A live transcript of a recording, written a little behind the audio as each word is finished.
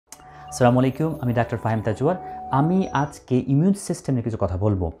আসসালামু আলাইকুম, আমি ডাক্তার ফাহিম তাজওয়ার। আমি আজকে ইমিউন সিস্টেম নিয়ে কিছু কথা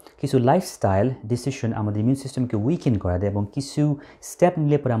বলবো। কিছু লাইফস্টাইল ডিসিশন আমাদের ইমিউন সিস্টেমকে উইকেন করে দেয় এবং কিছু স্টেপ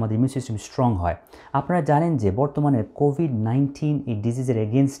নিলে পরে আমাদের ইমিউন সিস্টেম স্ট্রং হয়। আপনারা জানেন যে বর্তমানে কোভিড-19 এই ডিজিজের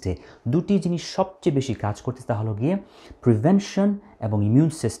এগেনস্টে দুটি জিনিস সবচেয়ে বেশি কাজ করতেছে, তা হলো গিয়ে প্রিভেনশন এবং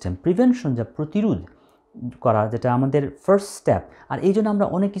ইমিউন সিস্টেম। প্রিভেনশন যা প্রতিরোধ করা, যেটা আমাদের ফার্স্ট স্টেপ, আর এই জন্য আমরা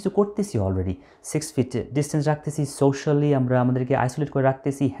অনেক কিছু করতেছি অলরেডি। 6 ফিট ডিস্টেন্স রাখতেছি, সোশ্যালি আমরা আমাদেরকে আইসোলেট করে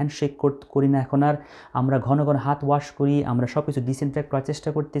রাখতেছি, হ্যান্ডশেক করি না এখন আর, আমরা ঘন ঘন হাত ওয়াশ করি, আমরা সব কিছু ডিসইনফেক্ট করার চেষ্টা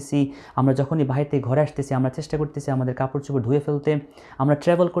করতেছি, আমরা যখনই বাইরে থেকে ঘরে আসতেছি আমরা চেষ্টা করতেছি আমাদের কাপড় চোপড় ধুয়ে ফেলতে, আমরা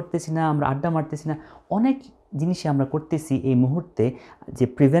ট্রাভেল করতেছি না, আমরা আড্ডা মারতেছি না, অনেক জিনিসই আমরা করতেছি এই মুহূর্তে যে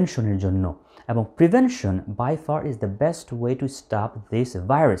প্রিভেনশনের জন্য। এবং prevention by far is the best way to stop this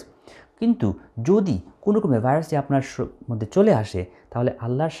virus. কিন্তু যদি কোনো ভাইরাসটি আপনার মধ্যে চলে আসে, তাহলে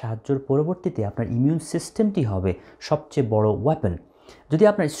আল্লাহর সাহায্যের পরবর্তীতে আপনার ইমিউন সিস্টেমটি হবে সবচেয়ে বড় ওয়েপন। যদি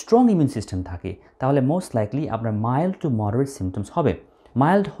আপনার স্ট্রং ইমিউন সিস্টেম থাকে, তাহলে মোস্ট লাইকলি আপনার মাইল্ড টু মডারেট সিমটমস হবে।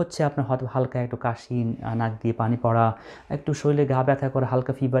 মাইল্ড হচ্ছে আপনার হয়তো হালকা একটু কাশি, নাক দিয়ে পানি পড়া, একটু শরীরে গা ব্যথা করে,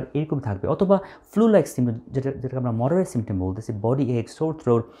 হালকা ফিভার এরকম থাকবে, অথবা ফ্লু লাইক সিমটম, যেটাকে আমরা মডারেট সিমটম বলতেছি, বডি এক, সোর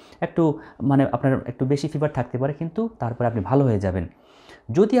থ্রোট, একটু আপনার একটু বেশি ফিভার থাকতে পারে, কিন্তু তারপরে আপনি ভালো হয়ে যাবেন।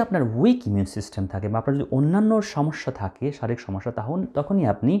 যদি আপনার উইক ইমিউন সিস্টেম থাকে বা আপনার যদি অন্যান্য সমস্যা থাকে, শারীরিক সমস্যা, তখনই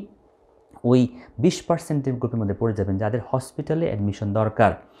আপনি ওই 20% গ্রুপের মধ্যে পড়ে যাবেন যাদের হসপিটালে অ্যাডমিশন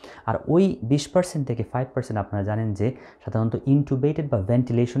দরকার। আর ওই 20% থেকে 5% আপনারা জানেন যে সাধারণত ইনটুবেটেড বা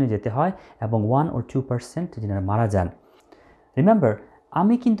ভেন্টিলেশনে যেতে হয়, এবং 1 or 2% যেনারা মারা যান। রিমেম্বার,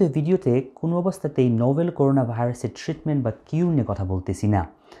 আমি কিন্তু এই ভিডিওতে কোনো অবস্থাতেই নোভেল করোনা ভাইরাসের ট্রিটমেন্ট বা কিউর নিয়ে কথা বলতেছি না,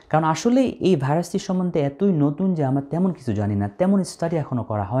 কারণ আসলে এই ভাইরাসটির সম্বন্ধে এতই নতুন যে আমরা তেমন কিছু জানি না, তেমন স্টাডি এখনও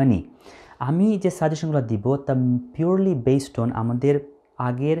করা হয়নি। আমি যে সাজেশনগুলো দিব তা পিওরলি বেসড অন আমাদের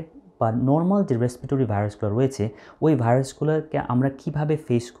আগের বা নর্মাল যে রেসপিরেটরি ভাইরাসগুলো রয়েছে, ওই ভাইরাসগুলোকে আমরা কিভাবে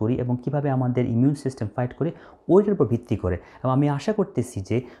ফেস করি এবং কিভাবে আমাদের ইমিউন সিস্টেম ফাইট করি, ওইটার উপর ভিত্তি করে। এবং আমি আশা করতেছি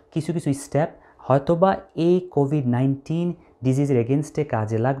যে কিছু স্টেপ হয়তোবা এই কোভিড-19 ডিজিজের এগেনস্টে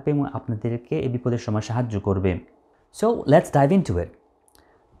কাজে লাগবে এবং আপনাদেরকে এই বিপদের সময় সাহায্য করবে। So let's dive into it.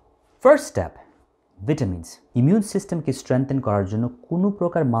 First step, vitamins. Immune সিস্টেমকে স্ট্রেংথেন করার জন্য কোনো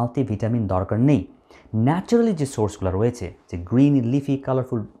প্রকার মাল্টিভিটামিন দরকার নেই। ন্যাচারালি যে সোর্সগুলো রয়েছে, যে green leafy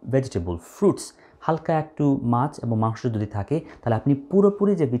colourful vegetable, fruits, হালকা একটু মাছ এবং মাংস যদি থাকে, তাহলে আপনি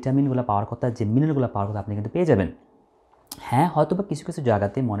পুরোপুরি যে ভিটামিনগুলো পাওয়ার কথা, যে মিনারেলগুলো পাওয়ার কথা, আপনি কিন্তু পেয়ে যাবেন। হ্যাঁ, হয়তোবা কিছু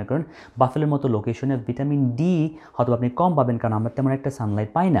জায়গাতে মনে করেন বাফেলের মতো লোকেশনে ভিটামিন ডি হয়তো আপনি কম পাবেন, কারণ আমরা তেমন একটা সানলাইট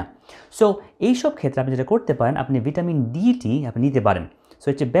পাই না। সো এইসব ক্ষেত্রে আপনি যেটা করতে পারেন, আপনি ভিটামিন ডিটি আপনি নিতে পারেন। সো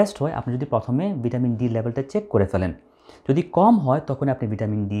এর চেয়ে বেস্ট হয় আপনি যদি প্রথমে ভিটামিন ডি লেভেলটা চেক করে ফেলেন। যদি কম হয় তখন আপনি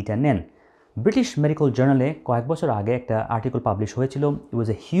ভিটামিন ডিটা নেন। ব্রিটিশ মেডিকেল জার্নালে কয়েক বছর আগে একটা আর্টিকেল পাবলিশ হয়েছিল। ইট ওয়াজ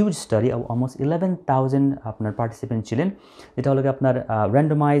এ হিউজ স্টাডি, অলমোস্ট 11,000 আপনার পার্টিসিপেন্ট ছিলেন, যেটা হলো আপনার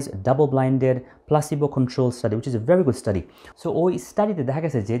randomise double blinded placebo control study, which is a very good study. So ওই স্টাডিতে দেখা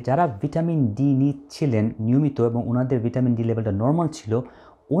গেছে যে যারা ভিটামিন ডি নিচ্ছিলেন নিয়মিত এবং ওনাদের ভিটামিন ডি লেভেলটা নর্মাল ছিল,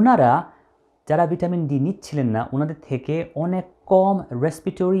 ওনারা যারা ভিটামিন ডি নিচ্ছিলেন না, ওনাদের থেকে অনেক কম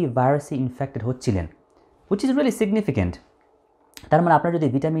রেসপিরেটরি ভাইরাসে ইনফেক্টেড হচ্ছিলেন, উইচ ইজ রিয়েলি সিগনিফিক্যান্ট। তার মানে আপনারা যদি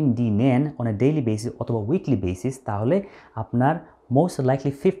ভিটামিন ডি নেন অন এ ডেইলি বেসিস অথবা উইকলি বেসিস, তাহলে আপনার মোস্ট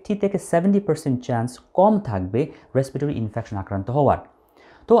লাইকলি 50 থেকে 70% চান্স কম থাকবে রেসপিরেটরি ইনফেকশন আক্রান্ত হওয়ার।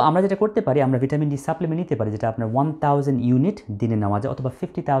 তো আমরা যেটা করতে পারি, আমরা ভিটামিন ডি সাপ্লিমেন্ট নিতে পারি, যেটা আপনার 1000 ইউনিট দিনে নেওয়া যায় অথবা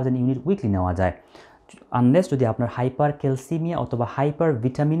 50,000 ইউনিট উইকলি নেওয়া যায়, আনলেস যদি আপনার হাইপার ক্যালসিমিয়া অথবা হাইপার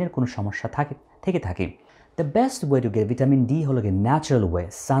ভিটামিনের কোনো সমস্যা থাকে। The best way to get vitamin D হলো গিয়ে ন্যাচারাল ওয়ে,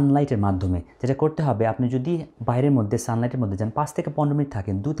 সানলাইটের মাধ্যমে। যেটা করতে হবে, আপনি যদি বাইরের মধ্যে সানলাইটের মধ্যে যান, 5 থেকে 15 মিনিট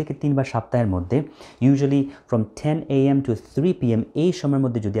থাকেন 2 থেকে 3 বার সপ্তাহের মধ্যে, usually from 10 AM to 3 PM, এই সময়ের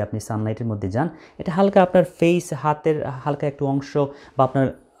মধ্যে যদি আপনি সানলাইটের মধ্যে যান, এটা হালকা আপনার ফেস, হাতের হালকা একটু অংশ বা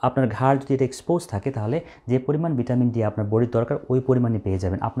আপনার ঘাড় যদি এটা এক্সপোজ থাকে, তাহলে যে পরিমাণ ভিটামিন ডি আপনার বডির দরকার ওই পরিমাণে পেয়ে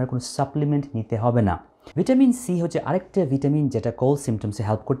যাবেন, আপনার কোনো সাপ্লিমেন্ট নিতে হবে না। ভিটামিন সি হচ্ছে আরেকটা ভিটামিন যেটা কোল্ড সিমটমসে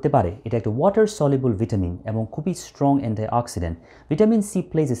হেল্প করতে পারে। এটা একটা ওয়াটার সলিবল ভিটামিন এবং খুবই strong antioxidant. Vitamin C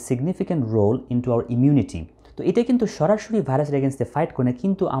plays a significant role into hour immunity. তো এটা কিন্তু সরাসরি ভাইরাসের এগেনস্টে ফাইট করে না,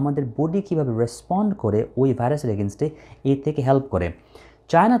 কিন্তু আমাদের বডি কীভাবে রেসপন্ড করে ওই ভাইরাসের এগেনস্টে এর থেকে হেল্প করে।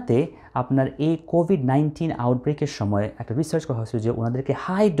 চায়নাতে আপনার এই কোভিড-19 আউটব্রেকের সময় একটা রিসার্চ করা হয়েছিল যে ওনাদেরকে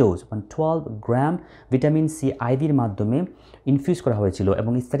high dose 12 gram vitamin C আইভির মাধ্যমে ইনফিউজ করা হয়েছিল,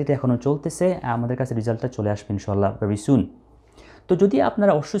 এবং স্টাডিটা এখনও চলতেছে। আমাদের কাছে রেজাল্টটা চলে আসবে ইনশাল্লাহ ভেরি সুন। তো যদি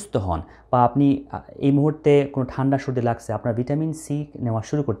আপনারা অসুস্থ হন বা আপনি এই মুহূর্তে কোনো ঠান্ডা সর্দি লাগছে, আপনার ভিটামিন সি নেওয়া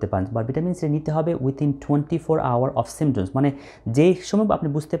শুরু করতে পারেন, বা ভিটামিন সি নিতে হবে উইথিন 24 আওয়ার অফ সিমটমস, মানে যেই সময় আপনি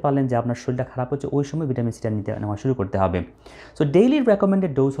বুঝতে পারলেন যে আপনার শরীরটা খারাপ হচ্ছে, ওই সময় ভিটামিন সিটা নেওয়া শুরু করতে হবে। সো ডেইলি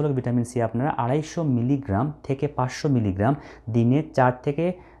রেকমেন্ডেড ডোজ হলো ভিটামিন সি আপনারা 250 মিলিগ্রাম থেকে 500 মিলিগ্রাম দিনে 4 থেকে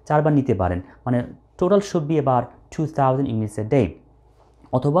 4বার নিতে পারেন, মানে total should be about 2000 units a day.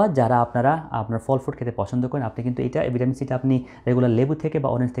 অথবা যারা আপনার ফল ফ্রুট খেতে পছন্দ করেন, আপনি কিন্তু এটা ভিটামিন সিটা আপনি রেগুলার লেবু থেকে বা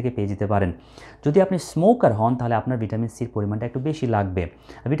অরেঞ্জ থেকে পেয়ে যেতে পারেন। যদি আপনি স্মোকার হন তাহলে আপনার ভিটামিন সির পরিমাণটা একটু বেশি লাগবে।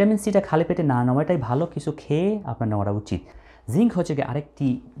 ভিটামিন সিটা খালি পেটে না নেওয়াটাই ভালো, কিছু খেয়ে আপনার নেওয়াটা উচিত। জিঙ্ক হচ্ছে কি আরেকটি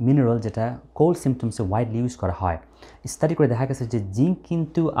মিনারেল যেটা কোল্ড সিমটমসে ওয়াইডলি ইউজ করা হয়। স্টাডি করে দেখা গেছে যে জিঙ্ক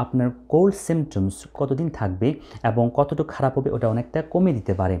কিন্তু আপনার কোল্ড সিমটমস কতদিন থাকবে এবং কতটুকু খারাপ হবে ওটা অনেকটা কমিয়ে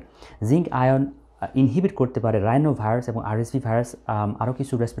দিতে পারে। জিঙ্ক আয়ন ইনহিবিট করতে পারে রাইনো ভাইরাস এবং আরএসভি ভাইরাস, আরও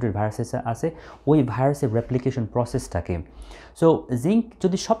কিছু রেসপিরেটরি ভাইরাসেস আছে, ওই ভাইরাসের রেপ্লিকেশন প্রসেসটাকে। সো জিঙ্ক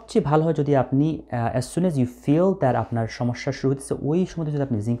যদি সবচেয়ে ভালো হয় যদি আপনি as soon as you feel that আপনার সমস্যা শুরু হচ্ছে ওই সময় যদি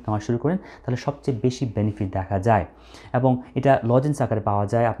আপনি জিঙ্ক নেওয়া শুরু করেন তাহলে সবচেয়ে বেশি বেনিফিট দেখা যায়। এবং এটা লজেন্স আকারে পাওয়া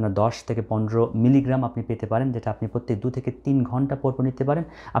যায়, আপনার 10 থেকে 15 মিলিগ্রাম আপনি পেতে পারেন, যেটা আপনি প্রত্যেক 2 থেকে 3 ঘন্টা পর নিতে পারেন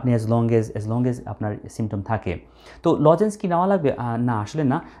আপনি অ্যাজ লং এজ আপনার সিমটম থাকে। তো লজেন্স কি নেওয়া লাগবে? না, আসলে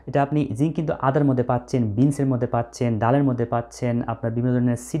না। এটা আপনি জিঙ্ক কিন্তু আদার মধ্যে পাচ্ছেন, বিনসের মধ্যে পাচ্ছেন, ডালের মধ্যে পাচ্ছেন, আপনার বিভিন্ন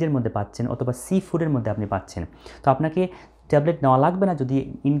ধরনের সিডের মধ্যে পাচ্ছেন, অথবা সি ফুডের মধ্যে আপনি পাচ্ছেন। তো আপনাকে ট্যাবলেট নেওয়া লাগবে না। যদি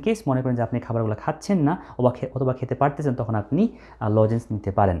ইনকেস মনে করেন যে আপনি খাবারগুলো খাচ্ছেন না অথবা খেতে পারতেছেন, তখন আপনি লজেন্স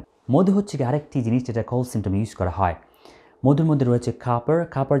নিতে পারেন। মধু হচ্ছে কি আরেকটি জিনিস যেটা কোল্ড সিমটম ইউজ করা হয়। মধুর মধ্যে রয়েছে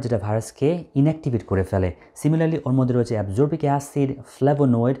কাপার যেটা ভাইরাসকে ইনঅ্যাক্টিভেট করে ফেলে। সিমিলারলি ওর মধ্যে রয়েছে অ্যাবজর্বিক অ্যাসিড,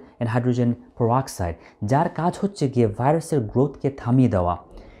 ফ্লেভোনয়েড অ্যান্ড হাইড্রোজেন পেরোক্সাইড, যার কাজ হচ্ছে গিয়ে ভাইরাসের গ্রোথকে থামিয়ে দেওয়া।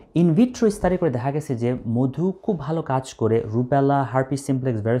 ইনভিট্রো স্টাডি করে দেখা গেছে যে মধু খুব ভালো কাজ করে রুবেলা, হার্পিস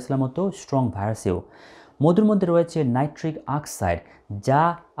সিমপ্লেক্স, ভ্যারিসেলার মতো স্ট্রং ভাইরাসেও। মধুর মধ্যে রয়েছে নাইট্রিক অক্সাইড, যা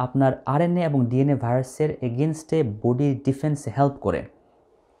আপনার আরএনএ এবং ডিএনএ ভাইরাসের এগেনস্টে বডির ডিফেন্সে হেল্প করে।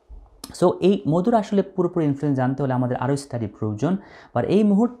 সো এই মধুর আসলে পুরোপুরি ইনফ্লুয়েন্স জানতে হলে আমাদের আরও স্টাডি প্রয়োজন। বাট এই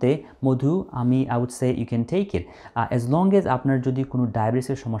মুহূর্তে মধু I would say you can take it as long age আপনার যদি কোনো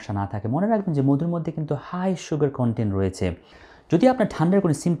ডায়াবেটিসের সমস্যা না থাকে। মনে রাখবেন যে মধুর মধ্যে কিন্তু হাই সুগার কন্টেন্ট রয়েছে। যদি আপনার ঠান্ডার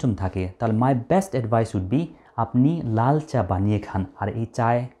কোনো সিমটম থাকে তাহলে my best advice would be আপনি লাল চা বানিয়ে খান। আর এই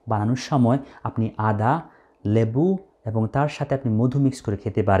চায় বানানোর সময় আপনি আদা, লেবু এবং তার সাথে আপনি মধু মিক্স করে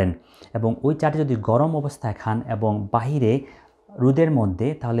খেতে পারেন। এবং ওই চাটি যদি গরম অবস্থায় খান এবং বাহিরে রোদের মধ্যে,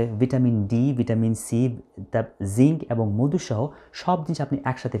 তাহলে vitamin D, vitamin C, zinc এবং মধুসহ সব জিনিস আপনি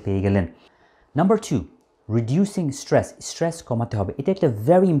একসাথে পেয়ে গেলেন। নাম্বার 2, রিডিউসিং স্ট্রেস কমাতে হবে। এটা একটা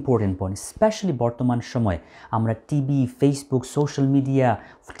ভেরি ইম্পর্টেন্ট পয়েন্ট, স্পেশালি বর্তমান সময় আমরা TV, Facebook, social media,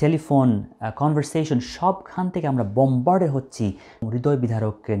 telephone, conversation সবখান থেকে আমরা বম্বার্ডেড হচ্ছি হৃদয়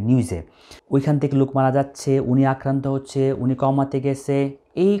বিদারক নিউজে। ওইখান থেকে লোক মারা যাচ্ছে, উনি আক্রান্ত হচ্ছে, উনি কমাতে গেছে,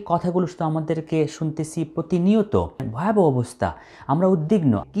 এই কথাগুলো শুধু আমাদেরকে শুনতেছি প্রতিনিয়ত। ভয়াবহ অবস্থা, আমরা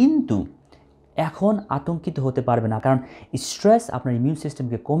উদ্বিগ্ন, কিন্তু এখন আতঙ্কিত হতে পারবে না, কারণ স্ট্রেস আপনার ইমিউন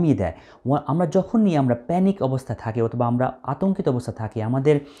সিস্টেমকে কমিয়ে দেয়। আমরা যখনই আমরা প্যানিক অবস্থা থাকি অথবা আমরা আতঙ্কিত অবস্থা থাকি,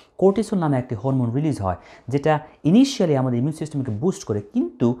 আমাদের কোর্টিসল নামে একটি হরমোন রিলিজ হয়, যেটা ইনিশিয়ালি আমাদের ইমিউন সিস্টেমকে বুস্ট করে,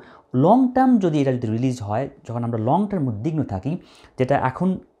 কিন্তু লং টার্ম যদি রিলিজ হয়, যখন আমরা লং টার্ম উদ্বিগ্ন থাকি, যেটা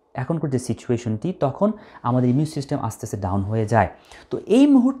এখনকার যে সিচুয়েশনটি, তখন আমাদের ইমিউন সিস্টেম আস্তে আস্তে ডাউন হয়ে যায়। তো এই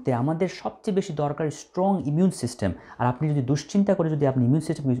মুহূর্তে আমাদের সবচেয়ে বেশি দরকার স্ট্রং ইমিউন সিস্টেম। আর আপনি যদি দুশ্চিন্তা করে যদি আপনি ইমিউন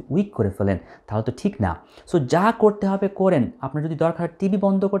সিস্টেমকে উইক করে ফেলেন তাহলে তো ঠিক না। সো যা করতে হবে করেন। আপনার যদি দরকার টিভি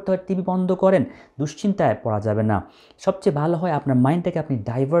বন্ধ করতে হয় টিভি বন্ধ করেন, দুশ্চিন্তায় পড়া যাবে না। সবচেয়ে ভালো হয় আপনার মাইন্ডটাকে আপনি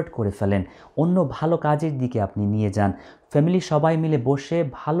ডাইভার্ট করে ফেলেন, অন্য ভালো কাজের দিকে আপনি নিয়ে যান। ফ্যামিলি সবাই মিলে বসে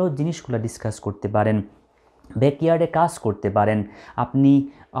ভালো জিনিসগুলো ডিসকাস করতে পারেন, ব্যাকইয়ার্ডে কাজ করতে পারেন, আপনি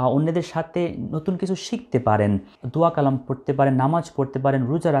অন্যদের সাথে নতুন কিছু শিখতে পারেন, দোয়া কালাম পড়তে পারেন, নামাজ পড়তে পারেন,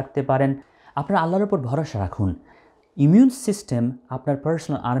 রোজা রাখতে পারেন। আপনার আল্লাহর উপর ভরসা রাখুন। ইমিউন সিস্টেম আপনার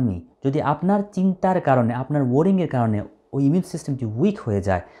পার্সোনাল আর্মি। যদি আপনার চিন্তার কারণে, আপনার ওয়ারিংয়ের কারণে ওই ইমিউন সিস্টেমটি উইক হয়ে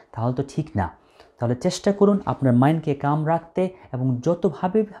যায় তাহলে তো ঠিক না। তাহলে চেষ্টা করুন আপনার মাইন্ডকে কাম রাখতে এবং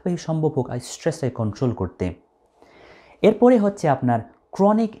যতভাবে সম্ভব হোক স্ট্রেসটাকে কন্ট্রোল করতে। এরপরে হচ্ছে আপনার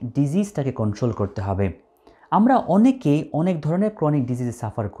ক্রনিক ডিজিজটাকে কন্ট্রোল করতে হবে। আমরা অনেকেই অনেক ধরনের ক্রনিক ডিজিজে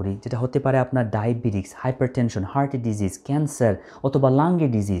সাফার করি, যেটা হতে পারে আপনার ডায়াবেটিস, হাইপারটেনশন, হার্টের ডিজিজ, ক্যান্সার অথবা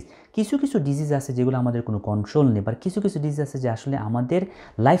লাংয়ের ডিজিজ। কিছু ডিজিজ আছে যেগুলো আমাদের কোনো কন্ট্রোল নেই, বা কিছু ডিজিজ আছে যে আসলে আমাদের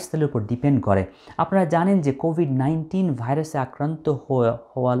লাইফস্টাইলের উপর ডিপেন্ড করে। আপনারা জানেন যে কোভিড-19 ভাইরাসে আক্রান্ত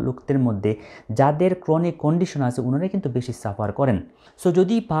হওয়া লোকদের মধ্যে যাদের ক্রনিক কন্ডিশন আছে ওনারা কিন্তু বেশি সাফার করেন। সো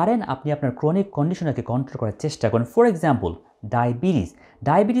যদি পারেন আপনি আপনার ক্রনিক কন্ডিশনকে কন্ট্রোল করার চেষ্টা করেন। ফর এক্সাম্পল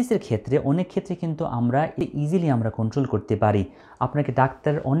ডায়াবেটিসের ক্ষেত্রে অনেক ক্ষেত্রে কিন্তু আমরা ইজিলি কন্ট্রোল করতে পারি। আপনাকে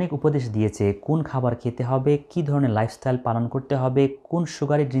ডাক্তার অনেক উপদেশ দিয়েছে কোন খাবার খেতে হবে, কী ধরনের লাইফস্টাইল পালন করতে হবে, কোন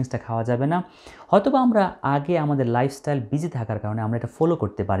সুগারি ড্রিঙ্কসটা খাওয়া যাবে না। হয়তোবা আমরা আগে আমাদের লাইফস্টাইল বিজি থাকার কারণে আমরা এটা ফলো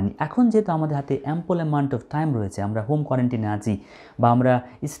করতে পারিনি। এখন যেহেতু আমাদের হাতে অ্যাম্পল অ্যামাউন্ট অফ টাইম রয়েছে, আমরা হোম কোয়ারেন্টাইনে আছি বা আমরা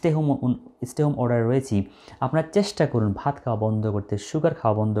স্টে হোম অর্ডার রয়েছি, আপনারা চেষ্টা করুন ভাত খাওয়া বন্ধ করতে, সুগার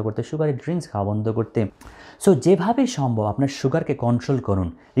খাওয়া বন্ধ করতে, সুগারি ড্রিঙ্কস খাওয়া বন্ধ করতে। সো যেভাবে সম্ভব আপনার আপনার সুগারকে কন্ট্রোল করুন।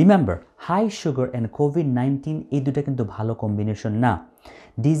 Remember, high sugar and COVID-19 এই দুটো কিন্তু ভালো কম্বিনেশন না।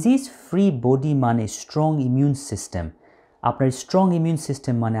 ডিজিজ ফ্রি বডি মানে স্ট্রং ইমিউন সিস্টেম। আপনার স্ট্রং ইমিউন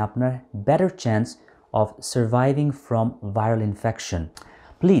সিস্টেম মানে আপনার better chance of surviving from viral infection.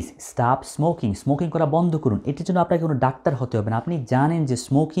 Please stop smoking করা বন্ধ করুন। এটির জন্য আপনাকে কোনো ডাক্তার হতে হবে না। আপনি জানেন যে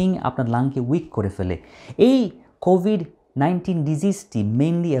স্মোকিং আপনার লাংকে উইক করে ফেলে। এই COVID-19 ডিজিজটি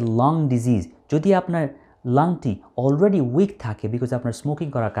mainly a long disease. যদি আপনার লাংটি অলরেডি উইক থাকে বিকজ আপনার স্মোকিং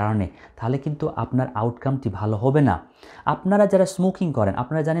করার কারণে, তাহলে কিন্তু আপনার আউটকামটি ভালো হবে না। আপনারা যারা স্মোকিং করেন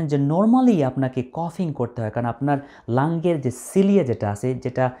আপনারা জানেন যে নর্মালি আপনাকে কফিং করতে হয়, কারণ আপনার লাংয়ের যে সিলিয়া যেটা আছে,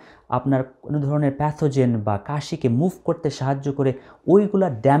 যেটা আপনার কোনো ধরনের প্যাথোজেন বা কাশিকে মুভ করতে সাহায্য করে, ওইগুলা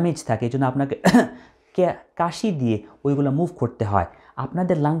ড্যামেজ থাকে, এই জন্য আপনাকে কাশি দিয়ে ওইগুলো মুভ করতে হয়।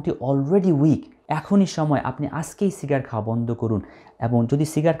 আপনাদের লাংটি অলরেডি উইক। এখনই সময় আপনি আজকেই সিগারেট খাওয়া বন্ধ করুন, এবং যদি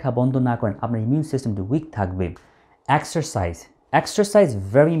সিগারেট খাওয়া বন্ধ না করেন আপনার ইমিউন সিস্টেমটি উইক থাকবে। Exercise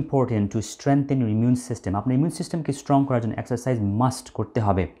very important to strengthen your immune system. আপনার ইমিউন সিস্টেমকে স্ট্রং করার জন্য এক্সারসাইজ মাস্ট করতে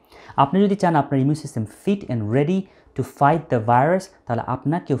হবে। আপনি যদি চান আপনার immune system fit and ready to fight the virus, তাহলে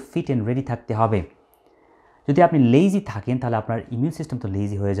আপনাকেও ফিট অ্যান্ড রেডি থাকতে হবে। যদি আপনি লেজি থাকেন তাহলে আপনার ইমিউন সিস্টেম তো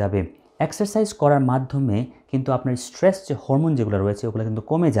লেজি হয়ে যাবে। এক্সারসাইজ করার মাধ্যমে কিন্তু আপনার স্ট্রেস যে হরমোন যেগুলো রয়েছে ওগুলো কিন্তু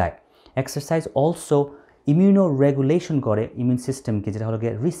কমে যায়। এক্সারসাইজ অলসো ইমিউনো রেগুলেশন করে ইমিউন সিস্টেমকে, যেটা হলো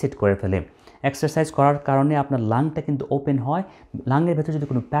গিয়ে রিসেট করে ফেলে। এক্সারসাইজ করার কারণে আপনার লাংটা কিন্তু ওপেন হয়। লাংয়ের ভেতরে যদি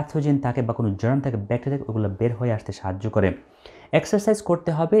কোনো প্যাথোজেন থাকে বা কোনো জার্ম থাকে, ব্যাকটেরিয়া থাকে, ওগুলো বের হয়ে আসতে সাহায্য করে। এক্সারসাইজ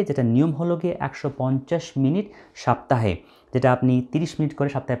করতে হবে, যেটা নিয়ম হলো গিয়ে 150 মিনিট সপ্তাহে, যেটা আপনি 30 মিনিট করে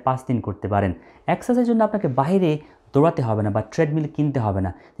সপ্তাহে 5 দিন করতে পারেন। এক্সারসাইজের জন্য আপনাকে বাইরে দৌড়াতে হবে না বা ট্রেডমিল কিনতে হবে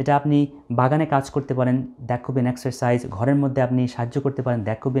না। যেটা আপনি বাগানে কাজ করতে পারেন, that could be an exercise. ঘরের মধ্যে আপনি সাহায্য করতে পারেন,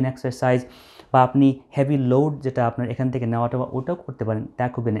 that could be an exercise. বা আপনি হেভি লোড যেটা আপনার এখান থেকে নেওয়াটা ওটাও করতে পারেন,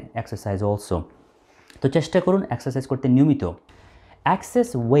 that could be an exercise also. তো চেষ্টা করুন এক্সারসাইজ করতে নিয়মিত। এক্সেস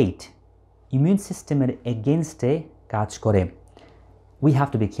ওয়েট ইমিউন সিস্টেমের এগেনস্টে কাজ করে। We have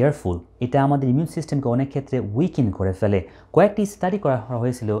to be careful. এটা আমাদের ইমিউন সিস্টেমকে অনেক ক্ষেত্রে উইকেন করে ফেলে। কয়েকটি স্টাডি করা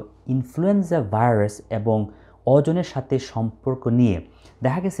হয়েছিল ইনফ্লুয়েঞ্জা ভাইরাস এবং ওজনের সাথে সম্পর্ক নিয়ে।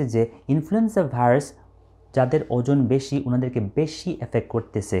 দেখা গেছে যে ইনফ্লুয়েঞ্জা ভাইরাস যাদের ওজন বেশি ওনাদেরকে বেশি এফেক্ট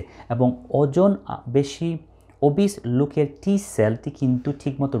করতেছে, এবং ওজন বেশি ওবিস লোকের টি সেলটি কিন্তু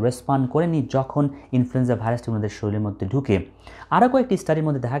ঠিকমতো রেসপন্ড করেনি যখন ইনফ্লুয়েঞ্জা ভাইরাসটি ওনাদের শরীরের মধ্যে ঢুকে। আরও কয়েকটি স্টাডির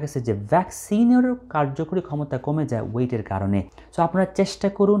মধ্যে দেখা গেছে যে ভ্যাকসিনেরও কার্যকরী ক্ষমতা কমে যায় ওয়েটের কারণে। সো আপনারা চেষ্টা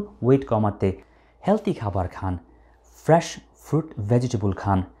করুন ওয়েট কমাতে। হেলদি খাবার খান, ফ্রেশ ফ্রুট ভেজিটেবল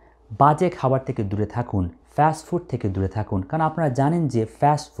খান, বাজে খাবার থেকে দূরে থাকুন, ফাস্ট ফুড থেকে দূরে থাকুন, কারণ আপনারা জানেন যে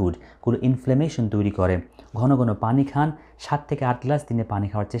ফাস্ট ফুডগুলো ইনফ্ল্যামেশন তৈরি করে। ঘন ঘন পানি খান, 7 থেকে 8 গ্লাস দিনে পানি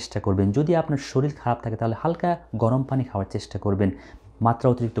খাওয়ার চেষ্টা করবেন। যদি আপনার শরীর খারাপ থাকে তাহলে হালকা গরম পানি খাওয়ার চেষ্টা করবেন, মাত্রা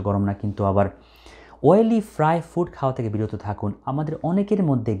অতিরিক্ত গরম না কিন্তু আবার। অয়েলি ফ্রাই ফুড খাওয়া থেকে বিরত থাকুন। আমাদের অনেকের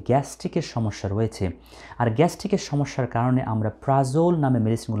মধ্যে গ্যাস্ট্রিকের সমস্যা রয়েছে, আর গ্যাস্ট্রিকের সমস্যার কারণে আমরা প্রাজোল নামে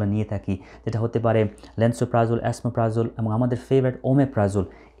মেডিসিনগুলো নিয়ে থাকি, যেটা হতে পারে ল্যান্সোপ্রাজোল, অ্যাসমোপ্রাজোল এবং আমাদের ফেভারিট ওমেপ্রাজোল।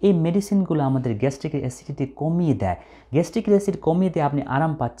 এই মেডিসিনগুলো আমাদের গ্যাস্ট্রিকের অ্যাসিডিটি কমিয়ে দেয়। গ্যাস্ট্রিকের অ্যাসিড কমিয়ে দিয়ে আপনি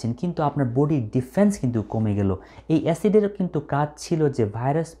আরাম পাচ্ছেন, কিন্তু আপনার বডির ডিফেন্স কিন্তু কমে গেল। এই অ্যাসিডের কিন্তু কাজ ছিল যে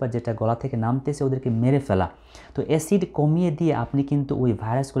ভাইরাস বা যেটা গলা থেকে নামতেছে ওদেরকে মেরে ফেলা। তো অ্যাসিড কমিয়ে দিয়ে আপনি কিন্তু ওই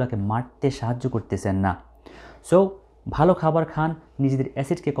ভাইরাসগুলোকে মারতে সাহায্য করতেছেন না। সো ভালো খাবার খান, নিজেদের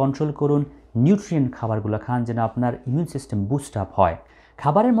অ্যাসিডকে কন্ট্রোল করুন, নিউট্রিয়েন্ট খাবারগুলো খান যেন আপনার ইমিউন সিস্টেম বুস্ট আপ হয়।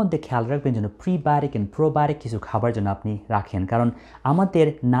 খাবারের মধ্যে খেয়াল রাখবেন যেন প্রিবায়োটিক অ্যান্ড প্রোবায়োটিক কিছু খাবার যেন আপনি রাখেন, কারণ আমাদের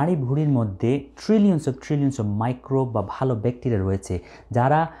নাড়ি ভুঁড়ির মধ্যে ট্রিলিয়ন্স অফ মাইক্রোব বা ভালো ব্যাকটেরিয়া রয়েছে,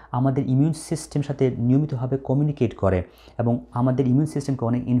 যারা আমাদের ইমিউন সিস্টেমের সাথে নিয়মিতভাবে কমিউনিকেট করে এবং আমাদের ইমিউন সিস্টেমকে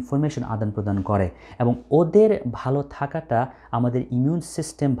অনেক ইনফরমেশন আদান প্রদান করে, এবং ওদের ভালো থাকাটা আমাদের ইমিউন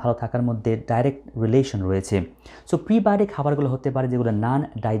সিস্টেম ভালো থাকার মধ্যে ডাইরেক্ট রিলেশন রয়েছে। সো প্রিবায়োটিক খাবারগুলো হতে পারে যেগুলো নন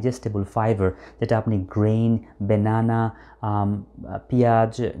ডাইজেস্টেবল ফাইবার, যেটা আপনি গ্রেইন, বেনানা,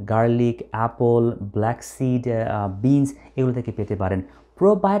 পেঁয়াজ, garlic, Apple, black seed, beans এগুলো থেকে পেতে পারেন।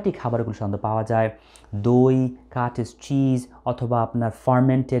 প্রোবায়োটিক খাবারগুলো সাধারণত পাওয়া যায় দই, কাটেজ চিজ অথবা আপনার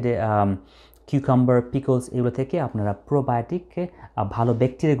ফার্মেন্টেড কিউকাম্বার, পিকলস এগুলো থেকে আপনারা প্রোবায়োটিককে ভালো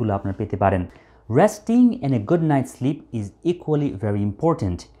ব্যাকটেরিয়াগুলো আপনারা পেতে পারেন। Resting and a good night sleep is equally very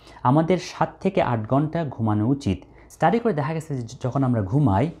important. আমাদের 7 থেকে 8 ঘন্টা ঘুমানো উচিত। স্টাডি করে দেখা গেছে যে যখন আমরা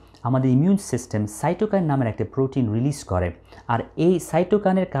ঘুমাই আমাদের ইমিউন সিস্টেম সাইটোকাইন নামের একটা প্রোটিন রিলিজ করে, আর এই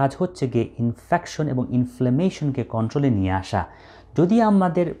সাইটোকাইনের কাজ হচ্ছে গিয়ে ইনফেকশন এবং ইনফ্ল্যামেশনকে কন্ট্রোলে নিয়ে আসা। যদি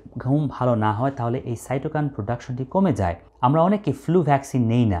আমাদের ঘুম ভালো না হয় তাহলে এই সাইটোকাইন প্রোডাকশনটি কমে যায়। আমরা অনেকে ফ্লু ভ্যাকসিন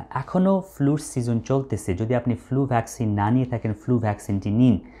নেই না, এখনও ফ্লুর সিজন চলতেছে। যদি আপনি ফ্লু ভ্যাকসিন না নিয়ে থাকেন ফ্লু ভ্যাকসিনটি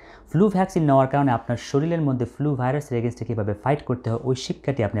নিন। ফ্লু ভ্যাকসিন নেওয়ার কারণে আপনার শরীরের মধ্যে ফ্লু ভাইরাসের এগেনস্টে কীভাবে ফাইট করতে হয় ওই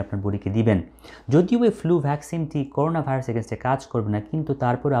শিক্ষাটি আপনি আপনার বডিকে দিবেন। যদিও এই ফ্লু ভ্যাকসিনটি করোনা ভাইরাস এগেনস্টে কাজ করবে না, কিন্তু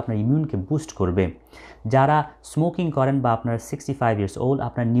তারপরে আপনার ইমিউনকে বুস্ট করবে। যারা স্মোকিং করেন বা আপনার 65 ইয়ার্স ওল্ড,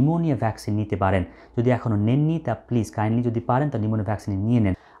 আপনার নিউমোনিয়া ভ্যাকসিন নিতে পারেন। যদি এখনও নেননি তা প্লিজ কাইন্ডলি যদি পারেন তা নিউমোনিয়া ভ্যাকসিন নিয়ে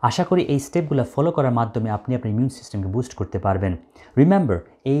নেন। আশা করি এই স্টেপগুলো ফলো করার মাধ্যমে আপনি আপনার ইমিউন সিস্টেমকে বুস্ট করতে পারবেন। রিমেম্বার,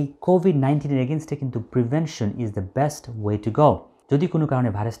 এই কোভিড-19 এগেনস্টে কিন্তু prevention is the best way to go. যদি কোনো কারণে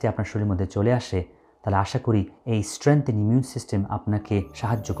ভাইরাসটি আপনার শরীরের মধ্যে চলে আসে, তাহলে আশা করি এই স্ট্রেংথেন ইমিউন সিস্টেম আপনাকে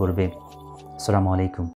সাহায্য করবে। আসসালামু আলাইকুম।